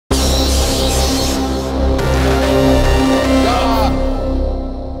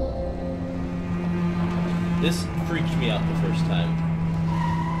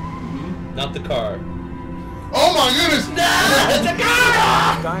not the car. Oh my goodness! No, it's a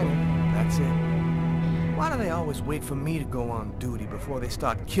car! Diner, that's it. Why do they always wait for me to go on duty before they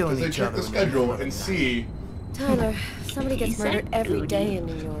start killing Because each they check other? the schedule and see. Tyler, somebody gets murdered every day in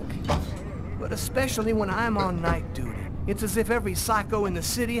New York. But especially when I'm on night duty. It's as if every psycho in the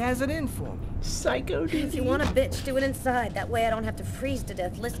city has it in for me. Psycho duty. If you want a bitch, do it inside. That way I don't have to freeze to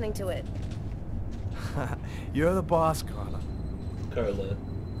death listening to it. You're the boss, Carla. Carla.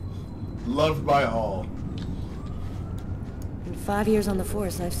 Loved by all. In 5 years on the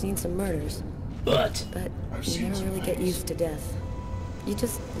force, I've seen some murders. But I've You seen never some really get things. used to death. You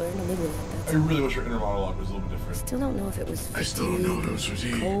just learn to live with it, I that's all. really wish your inner monologue was a little bit different. Still don't know if it was I still don't know if it was fatigue,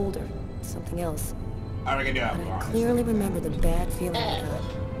 fatigue. cold, or something else. I reckon you But I clearly remember the bad feeling I got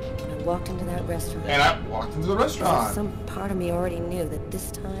when I walked into that restaurant. And I walked into the restaurant. Some part of me already knew that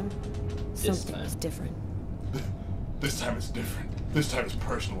this time, something time. was different. This time it's different. This time it's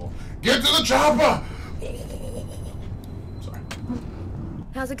personal. Get to the chopper! Sorry.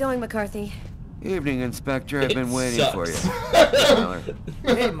 How's it going, McCarthy? Evening, Inspector. I've been waiting for you. sucks.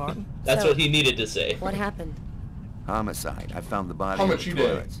 Hey, Martin. That's So- what he needed to say. What happened? Homicide. I found the body How in much the you did?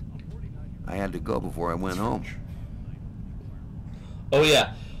 toilets. I had to go before I went home. Oh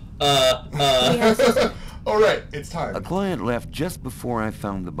yeah. We have a Alright, it's time. A client left just before I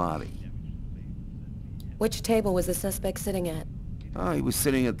found the body. Which table was the suspect sitting at? Oh, he was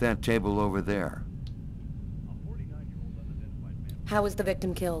sitting at that table over there. How was the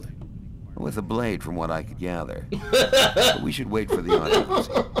victim killed? With a blade, from what I could gather. But we should wait for the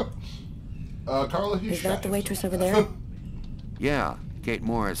autopsy. Carla, he Is shot that the himself. waitress over there? Yeah, Kate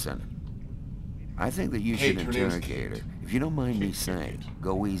Morrison. I think that you Kate, should her name's interrogate her. Kate. If you don't mind me saying,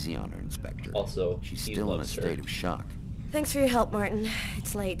 go easy on her, Inspector. Also, She's he still in a loves her. state of shock. Thanks for your help, Martin.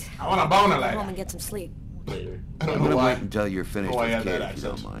 It's late. I want a boner Go home and later. get some sleep. Later. I don't I'm know gonna why. wait until you're finished Oh, I with had Kate, that if you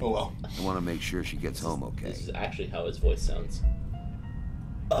don't accent. mind. Oh well. I want to make sure she gets home okay. This is actually how his voice sounds.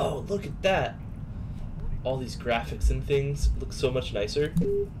 Oh, look at that! All these graphics and things look so much nicer.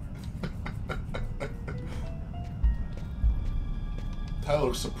 Tyler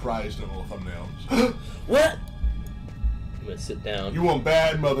looks surprised in all the thumbnails. What? I'm gonna sit down. You want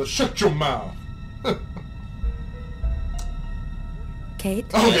bad, mother? Shut your mouth. Kate?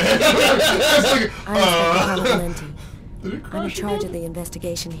 Okay. It's like, I'm Inspector Carla Valenti. Did it I'm in crash charge again? of the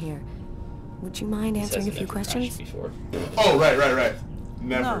investigation here. Would you mind This answering a hasn't few ever questions? crashed before. Oh, right.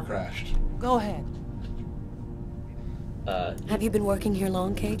 Never No. crashed. Go ahead. Have you been working here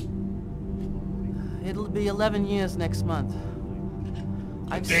long, Kate? It'll be 11 years next month.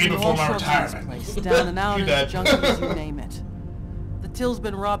 I've day seen before all my sorts of this retirement. place, down and out, You and dead. junkies, you name it. The till's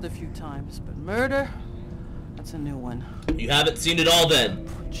been robbed a few times, but murder, that's a new one. You haven't seen it all then.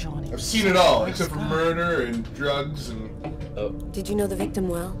 Poor Johnny. I've seen it all, except for murder and drugs and... Oh, Did you know the victim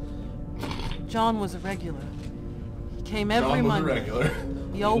well? John was a regular. He came every John was a Monday. regular.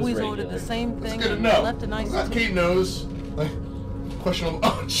 He always regular. ordered the same That's thing good to and know. left a nice That tip. Kate knows. Like, questionable.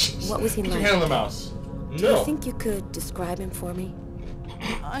 Oh, jeez. What was he Get your like? hand on the mouse. Do you no. think you could describe him for me?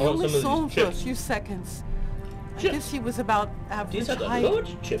 I Oh, only some of saw him these for a chips. few seconds. I Chips. guess he was about average These are the height,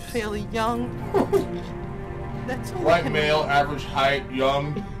 large chips. fairly young. That's all I White can male, average height,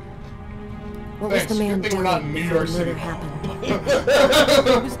 young. What Thanks. was the man Good thing we're not in doing New before York the City. murder happened?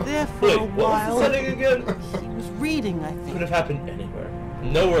 He was there for Wait, a what was the while. setting again? He was reading, I Could think. have happened anywhere.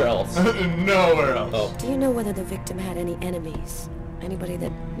 Nowhere else. Nowhere else. Oh. Do you know whether the victim had any enemies? Anybody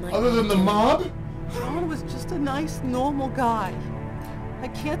that might... Other than the mob? John was just a nice, normal guy. I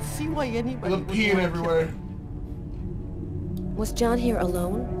can't see why anybody With would peeing wanna everywhere. kill him. Was John here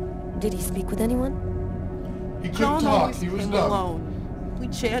alone? Did he speak with anyone? He couldn't John talk. always He was came dumb. alone. We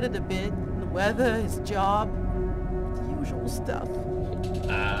chatted a bit, the weather, his job, the usual stuff.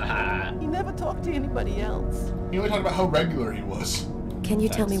 Ah. He never talked to anybody else. He only talked about how regular he was. Can you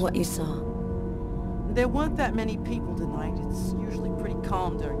tell me Thanks. what you saw? There weren't that many people tonight. It's usually pretty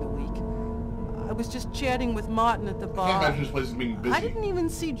calm during the week. I was just chatting with Martin at the I can't bar. imagine this place is being busy. I didn't even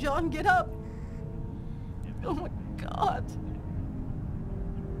see John get up. Oh my God.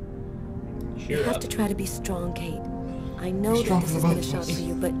 You Cheer have up. to try to be strong, Kate. I know Be that strong this for has the been a both of shock us. for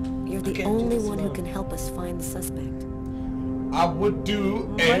you, but you're the can't do only this one who alone. can help us find the suspect. I would do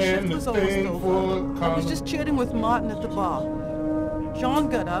My shift was almost anything over. for I was just chatting with Martin at the bar. John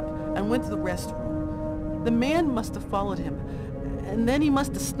got up and went to the restroom. The man must have followed him, and then he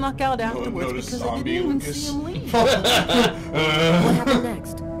must have snuck out afterwards notice because I zombie didn't even Lucas. see him leave. What happened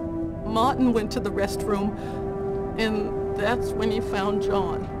next? Martin went to the restroom, and that's when he found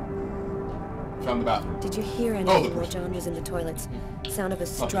John. Found the bathroom. Did you hear the anything while person. John was in the toilets? Sound of a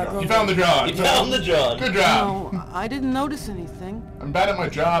Found the struggle? John. You found the John. You found the John. Good job. No, I didn't notice anything. I'm bad at my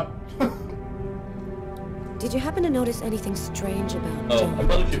job. Did you happen to notice anything strange about Oh, John? I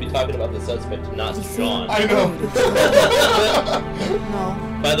probably should be talking about the suspect, not Did he seem John. I know.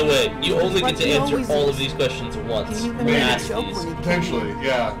 No. By the way, you only get to He answer always all is. of these questions once. He even When made a asked joke these. when he Potentially,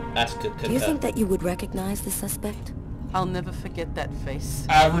 yeah. Ask Do you think that you would recognize the suspect? I'll never forget that face.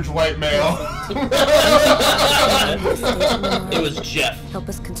 Average white male. It was Jeff. Help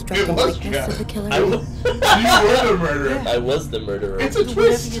us construct It a was likeness Jeff. of the killer? I, You were the murderer. I was the murderer. It's a Do whatever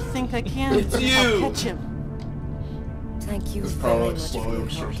twist. you think I can. It's I'll you. catch him. Thank you This very probably much for slowly your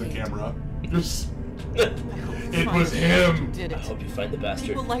obstructs the help, Kate. camera. Just, I hope you it find was out him. who did I it. hope you find the bastard.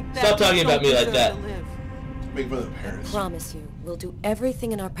 People like that Stop talking don't about me like deserve that. to live. Make fun of the parents. Promise you, we'll do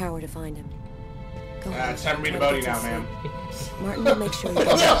everything in our power to find him. Go ahead. It's time for me to Try boat you get now, some man. sleep. Martin will make sure you get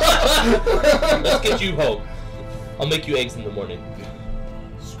Let's get you home. I'll make you eggs in the morning.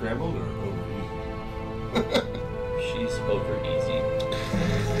 Scrambled or over? She's over easy.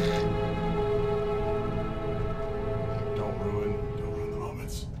 Don't ruin the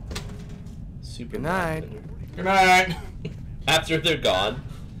moments. Super. Good night. Good night. After they're gone.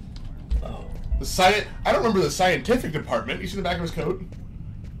 Oh. I don't remember the scientific department. You see the back of his coat?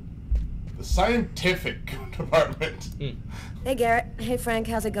 The scientific department. Hey, Garrett. Hey, Frank.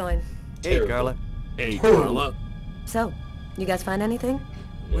 How's it going? Hey, Terrible. Carla. Hey, Terrible. Carla. So, you guys find anything?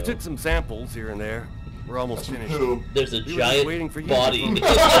 We No. took some samples here and there. We're almost Some finished. poo. There's a We were just giant waiting for you to body. phone.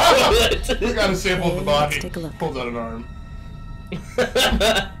 We got a sample of the Okay, body. let's take a look. Pulls out an arm.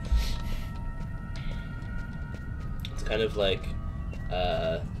 It's kind of like,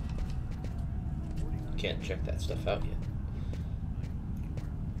 can't check that stuff out yet.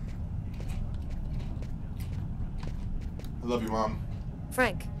 I love you, Mom.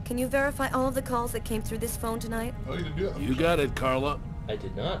 Frank, can you verify all of the calls that came through this phone tonight? Oh, you didn't do that. You got it, Carla. I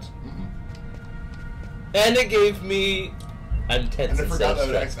did not. And it gave me. I'm tense And I and forgot that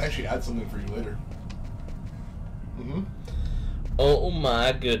stressed. I actually add something for you later. Mm-hmm. Oh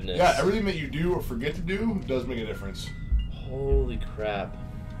my goodness. Yeah, everything that you do or forget to do does make a difference. Holy crap.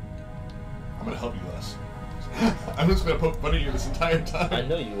 I'm gonna help you less. I'm just gonna poke fun at you this entire time. I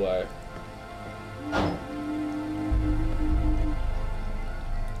know you are.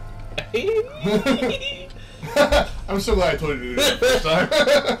 I'm so glad I told you to do that first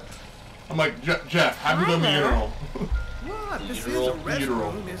time. I'm like, Jeff, have you done the urinal? What? This is a Uteral.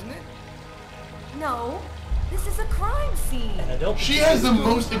 restroom, isn't it? No, this is a crime scene. I don't. She has the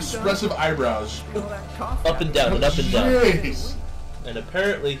most expressive eyebrows. You know that coffee Up and down and up and down. Jeez. And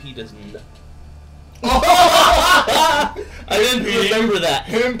apparently he does not. I I didn't remember that.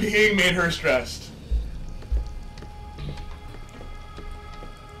 Him peeing made her stressed.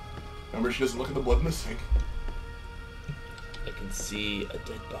 Remember, she doesn't look at the blood in the sink. I can see a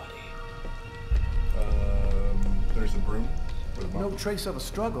dead body. There's the broom. For the No mop. trace of a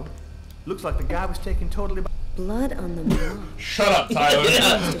struggle. Looks like the guy was taken totally by... Blood on the wall. Shut up, Tyler.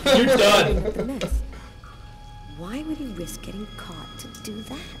 Yeah, you're done. The mess. Why would he risk getting caught to do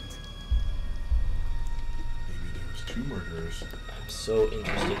that? Maybe there was two murderers. I'm so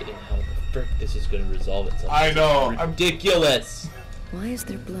interested in how the frick this is going to resolve itself. I know. It's ridiculous. Why is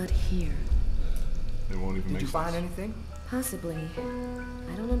there blood here? It won't even Did make you sense. find anything? Possibly.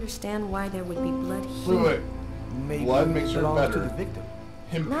 I don't understand why there would be blood here. Wait, wait. Maybe Blood makes her belongs better. to the victim.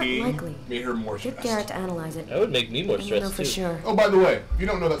 Him Not peeing likely. made her more Get stressed. Garrett to analyze it. That would make me more I don't know stressed for too. sure. Oh, by the way, if you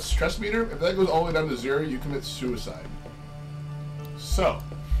don't know that stress meter, if that goes all the way down to 0, you commit suicide. So.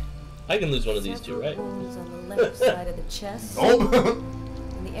 I can lose one of these two, Several right? wounds on the left side of the chest Oh!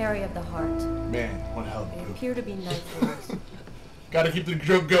 and the area of the heart. Man, what hell They of a appear to be knife wounds. Gotta keep the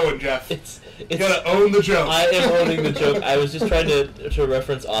joke going, Jeff. It's Gotta own the joke. I am owning the joke. I was just trying to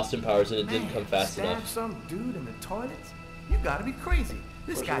reference Austin Powers and it didn't come fast Stab enough. some dude in the toilets? You gotta be crazy.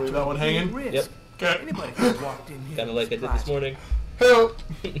 This Should guy we leave took that one a big hanging? risk. Yep. Okay. Anybody could have walked in here. Kind of like I did this morning Help!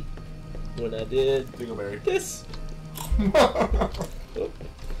 when I did Dingleberry. this.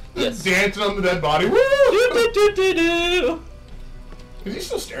 Yes. Dancing on the dead body. Woo! Do-do-do-do-do. Is he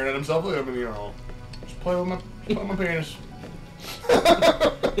still staring at himself? Look at me, just play with my penis.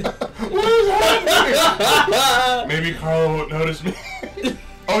 What is happening? Maybe Carla won't notice me.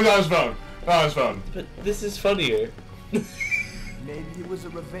 Oh, got his phone. Got his phone. But this is funnier. Maybe it was a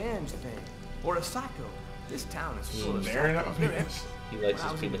revenge thing. Or a psycho. This town is full of Staring at my psychos. They're penis. He When likes I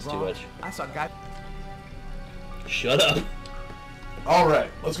his was in penis the too Bronx, much. I saw guys... Shut up. Alright,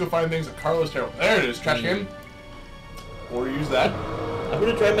 let's go find things that Carla's terrible. There it is, trash can. Or use that. I'm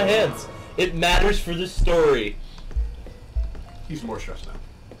gonna dry my hands. It matters for the story. He's more stressed now.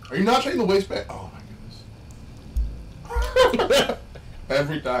 Are you not checking the waistband? Oh my goodness.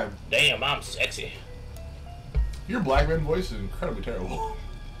 Every time. Damn, I'm sexy. Your black man voice is incredibly terrible.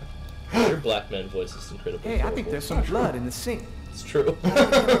 Your black man voice is incredible. Hey, I think there's some blood in the sink. It's true. He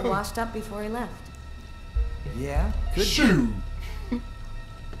was washed up before he left. Yeah? Good. Shoo!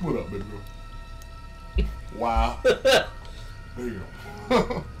 What up, big girl? Wow. There you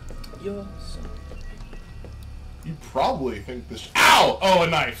go. You're so... You probably think this. Ow! Oh, a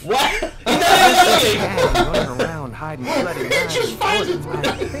knife. What? He's not even looking! Running around hiding bloody knives. Just finds it.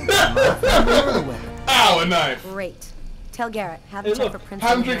 I think I might find another weapon. Ow, a knife. Great. Tell Garrett, have Hey, him check look, for prints.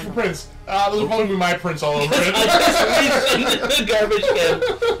 Have on him the drink for handle. prints. Those will probably be my prints all over I it. just reached into the garbage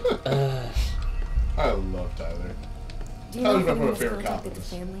can. I love Tyler. Do you know Tyler's if my anyone's favorite contacted the couples.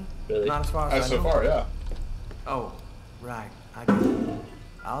 family? Really? Not as far as I So know. far, yeah. Oh, right. I get it.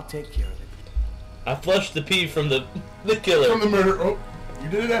 I'll take care of it. I flushed the pee from the killer. From the murder. Oh, you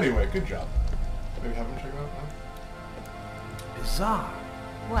did it anyway. Good job. Maybe have him check it out. Bizarre.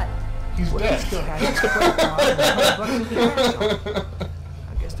 What? He's dead. Still has his credit card and $100 in cash on it.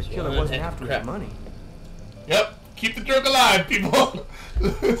 I guess the killer One wasn't heck after crap. his money. Yep. Keep the joke alive, people.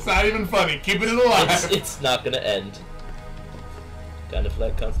 It's not even funny. Keeping it alive. It's not gonna end. Kind of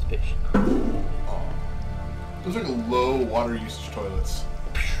like constipation. Oh. Those are like low water usage toilets.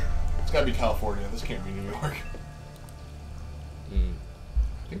 It's gotta be California. This can't be New York. I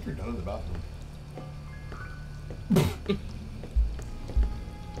think you're done in the bathroom.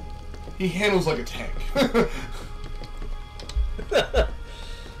 He handles like a tank.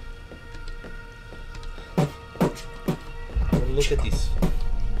 Look at these.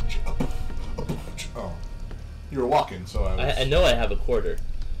 Oh. You were walking, so I was... I know I have a quarter.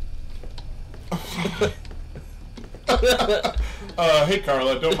 Hey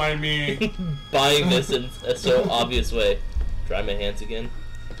Carla, don't mind me. Buying this in a so obvious way. Dry my hands again.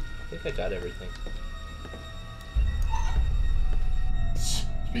 I think I got everything.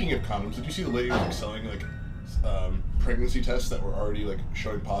 Speaking of condoms, did you see the lady who was like selling like pregnancy tests that were already like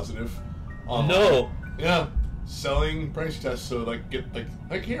showing positive? No. Yeah, selling pregnancy tests so like get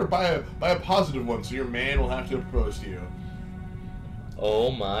like here buy a positive one so your man will have to propose to you.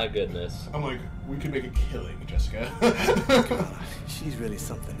 Oh my goodness. I'm like, we could make a killing, Jessica. God, she's really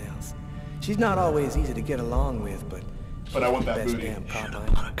something else. She's not always easy to get along with, but But I want that best booty. damn cop I know.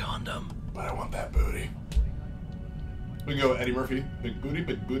 a condom. But I want that booty. We can go Eddie Murphy. Big booty,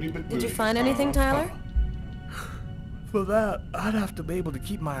 big booty, big booty. Did you find anything, Tyler? For that, I'd have to be able to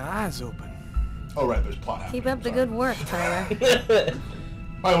keep my eyes open. Oh right, there's plot happening. Keep up the Sorry. good work, Tyler.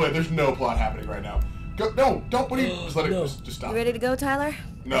 By the way, there's no plot happening right now. Go, no, don't. What do you? Just let it. No. Just stop. You ready to go, Tyler?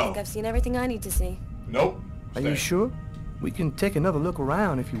 No. I think I've seen everything I need to see. Nope. Are you sure? We can take another look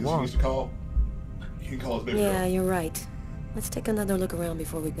around if you He want. needs to call. You can call his baby Yeah, girl. you're right. Let's take another look around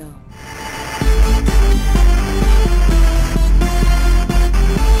before we go.